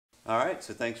Alright,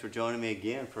 so thanks for joining me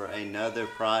again for another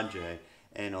project.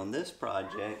 And on this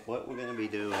project, what we're going to be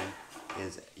doing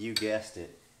is, you guessed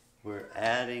it, we're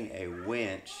adding a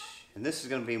winch. And this is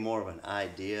going to be more of an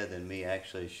idea than me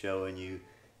actually showing you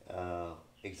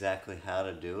exactly how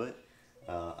to do it.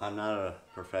 I'm not a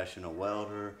professional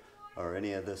welder or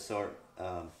any of this sort,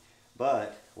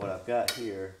 but what I've got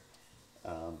here,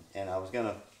 and I was going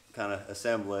to kind of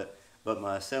assemble it, but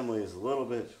my assembly is a little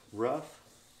bit rough.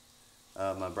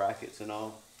 My brackets and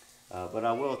all, but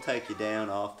I will take you down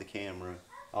off the camera,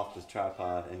 off the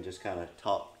tripod, and just kind of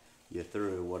talk you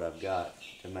through what I've got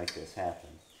to make this happen.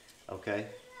 Okay,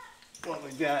 what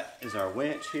we've got is our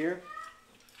winch here,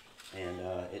 and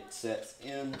it sets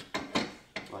in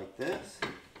like this,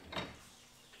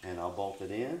 and I'll bolt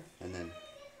it in, and then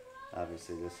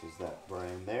obviously this is that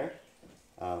brand there,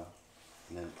 and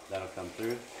then that'll come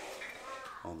through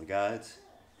on the guides.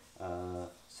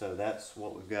 So that's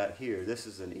what we've got here. This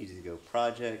is an EZGO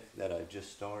project that I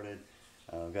just started.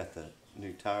 Got the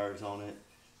new tires on it.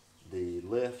 The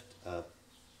lift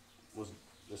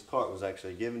this cart was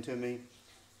actually given to me.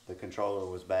 The controller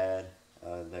was bad.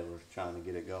 They were trying to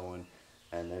get it going,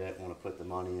 and they didn't want to put the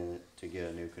money in it to get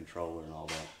a new controller and all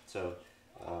that. So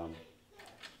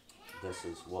this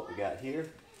is what we got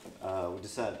here. We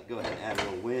decided to go ahead and add a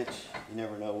little winch. You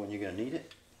never know when you're going to need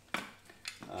it.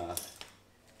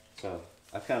 So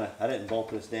I didn't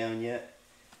bolt this down yet.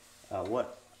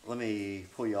 Let me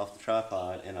pull you off the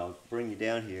tripod, and I'll bring you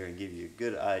down here and give you a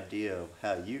good idea of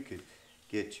how you could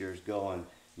get yours going.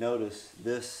 Notice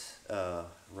this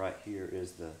right here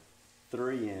is the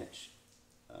 3-inch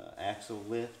axle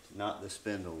lift, not the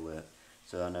spindle lift.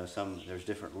 So I know there's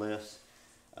different lifts.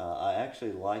 I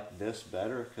actually like this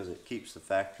better because it keeps the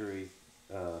factory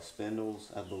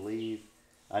spindles, I believe.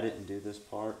 I didn't do this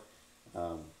part,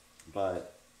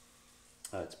 but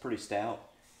it's pretty stout,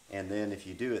 and then if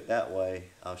you do it that way,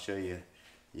 I'll show you,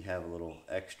 you have a little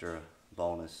extra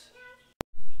bonus.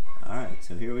 Alright,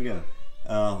 so here we go.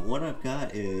 What I've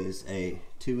got is a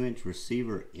 2-inch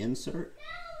receiver insert.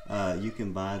 You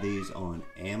can buy these on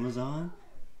Amazon.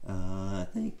 I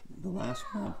think the last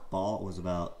one I bought was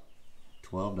about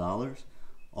 $12,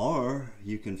 or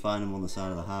you can find them on the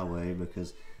side of the highway,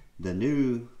 because the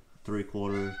new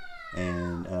 3/4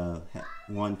 and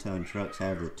 1-ton trucks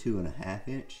have the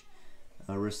 2.5-inch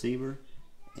receiver,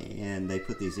 and they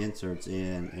put these inserts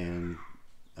in,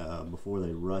 and before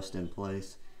they rust in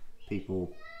place,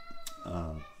 people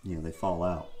they fall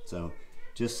out. So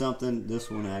just something. This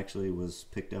one actually was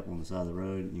picked up on the side of the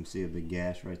road. You can see a big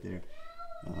gash right there.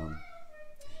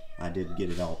 I did get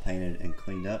it all painted and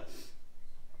cleaned up,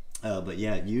 but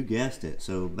yeah, you guessed it.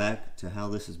 So back to how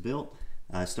this is built.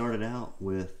 I started out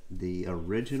with the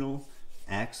original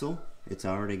axle. It's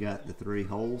already got the 3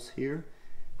 holes here,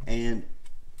 and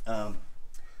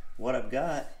what I've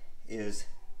got is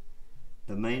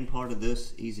the main part of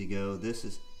this EZGO. This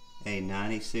is a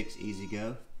 96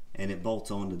 EZGO, and it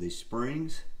bolts onto these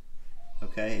springs.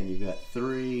 Okay, and you've got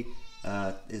 3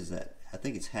 I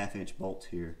think it's 1/2-inch bolts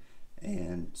here,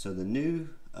 and so the new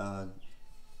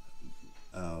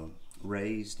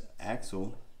raised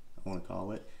axle, I want to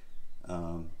call it,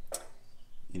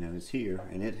 is here,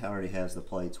 and it already has the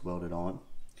plates welded on.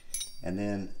 And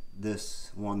then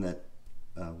this one that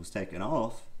was taken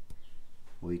off,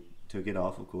 we took it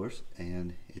off, of course,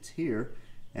 and it's here.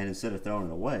 And instead of throwing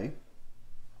it away,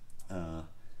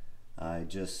 I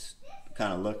just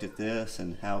kind of looked at this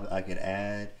and how I could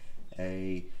add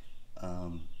a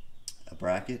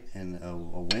bracket and a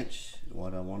winch.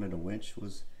 What I wanted a winch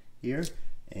was here.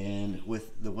 And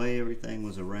with the way everything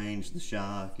was arranged, the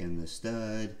shock and the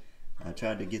stud, I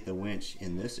tried to get the winch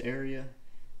in this area,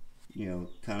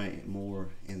 kind of more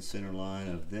in center line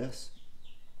of this.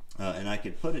 And I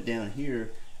could put it down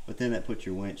here, but then that puts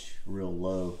your winch real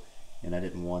low, and I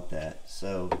didn't want that.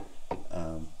 So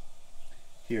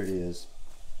here it is.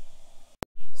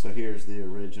 So here's the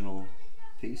original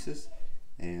pieces,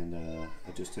 and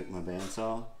I just took my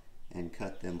bandsaw and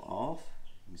cut them off.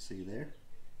 You can see there.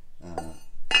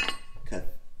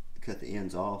 Cut the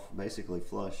ends off, basically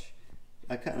flush.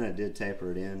 I kind of did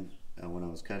taper it in when I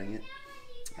was cutting it,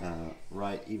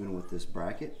 right even with this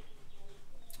bracket,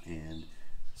 and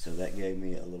so that gave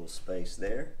me a little space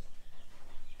there.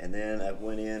 And then I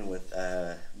went in with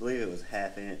I believe it was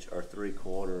 1/2-inch or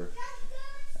 3/4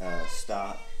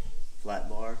 stock flat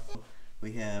bar.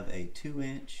 We have a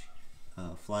 2-inch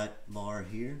flat bar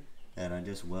here that I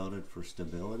just welded for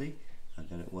stability. I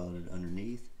got it welded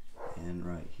underneath and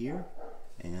right here,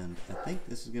 and I think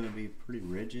this is going to be pretty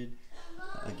rigid.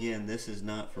 Again, this is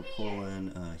not for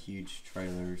pulling huge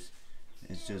trailers.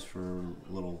 It's just for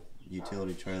little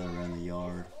utility trailer around the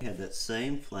yard. I had that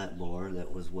same flat bar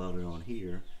that was welded on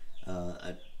here.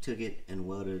 I took it and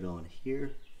welded it on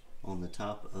here on the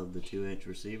top of the 2-inch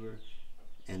receiver,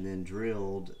 and then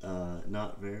drilled,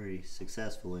 not very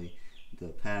successfully, the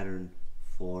pattern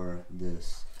for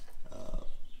this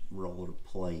rolled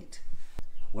plate.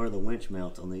 Where the winch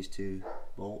mounts on these 2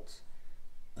 bolts,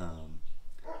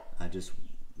 I just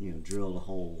drilled a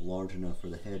hole large enough for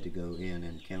the head to go in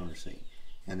and countersink,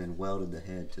 and then welded the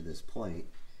head to this plate,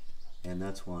 and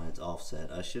that's why it's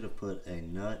offset. I should have put a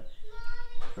nut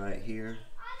right here,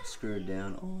 screwed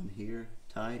down on here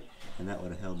tight, and that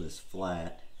would have held this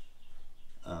flat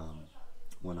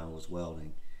when I was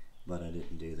welding, but I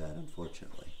didn't do that,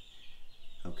 unfortunately.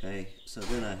 Okay, so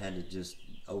then I had to just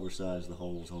oversize the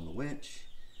holes on the winch.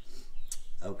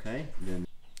 Okay, then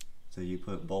so you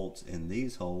put bolts in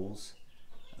these holes.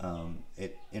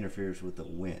 It interferes with the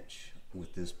winch,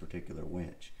 with this particular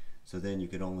winch. So then you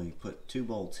could only put 2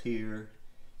 bolts here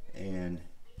and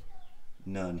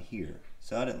none here.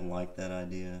 So I didn't like that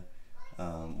idea.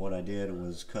 What I did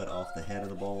was cut off the head of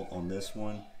the bolt on this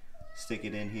one, stick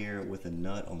it in here with a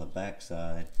nut on the back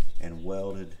side, and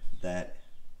welded that,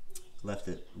 left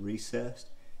it recessed,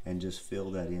 and just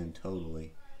filled that in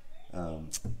totally.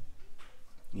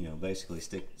 Basically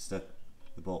stuck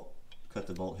the bolt, cut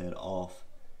the bolt head off,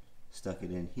 stuck it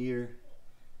in here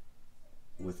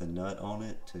with a nut on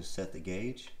it to set the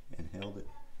gauge, and held it,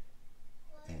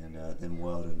 and then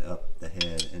welded up the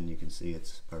head, and you can see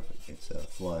it's perfect. It's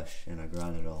flush, and I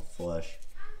grinded it all flush,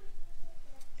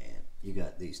 and you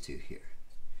got these 2 here.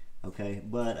 Okay,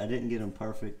 but I didn't get them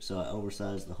perfect, so I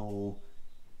oversized the hole,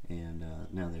 and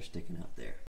now they're sticking out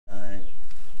there.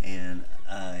 And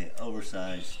I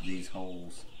oversized these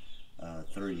holes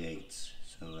 3/8,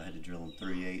 so I had to drill them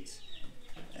 3/8,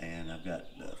 and I've got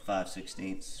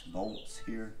 5/16 bolts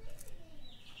here,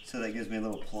 so that gives me a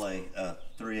little play.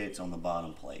 3/8 on the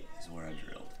bottom plate is where I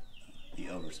drilled the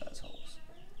oversized holes.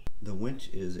 The winch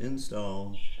is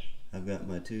installed. I've got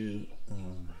my 2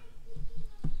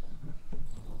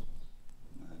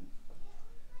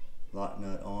 lock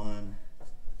nut on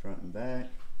front and back,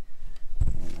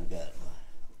 and I got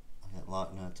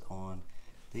lock nuts on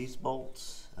these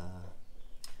bolts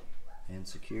and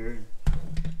secured.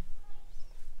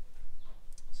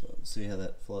 So see how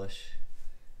that flush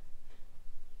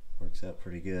works out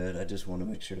pretty good. I just want to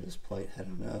make sure this plate had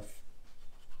enough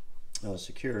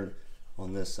secured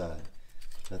on this side.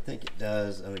 So I think it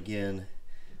does. And again,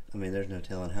 I mean, there's no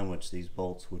telling how much these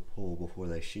bolts would pull before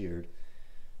they sheared.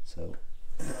 So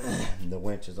the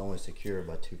winch is only secured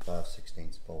by 2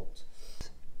 5/16 bolts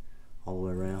all the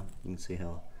way around. You can see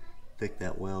how thick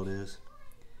that weld is.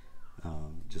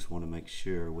 Just want to make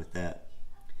sure with that.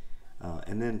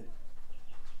 And then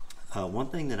one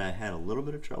thing that I had a little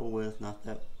bit of trouble with, not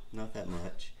that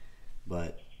much,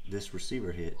 but this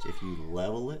receiver hitch, if you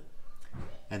level it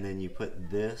and then you put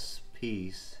this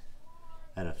piece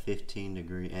at a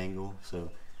 15-degree angle,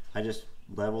 so I just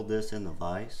leveled this in the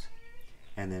vise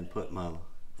and then put my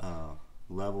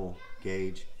level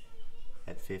gauge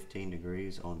at 15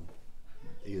 degrees on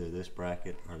either this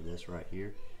bracket or this right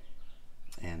here,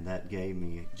 and that gave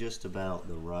me just about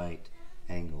the right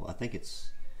angle. I think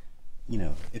it's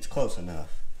it's close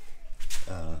enough,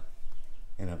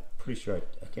 and I'm pretty sure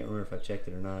I can't remember if I checked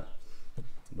it or not,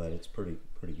 but it's pretty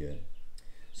good.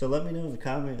 So let me know in the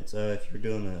comments if you're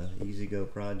doing an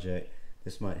EZGO project.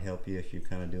 This might help you if you're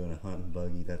kind of doing a hunting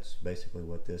buggy. That's basically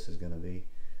what this is going to be,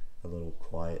 a little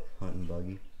quiet hunting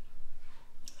buggy.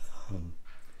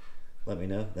 Let me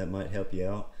know. That might help you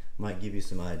out, might give you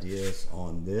some ideas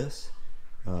on this.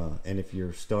 And if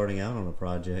you're starting out on a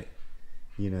project,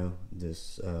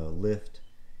 this lift,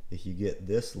 if you get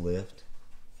this lift,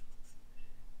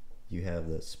 you have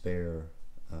the spare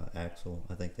axle,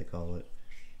 I think they call it,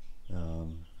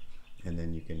 and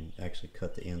then you can actually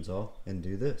cut the ends off and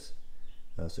do this.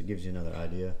 So it gives you another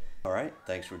idea. All right,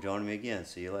 thanks for joining me again.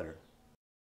 See you later.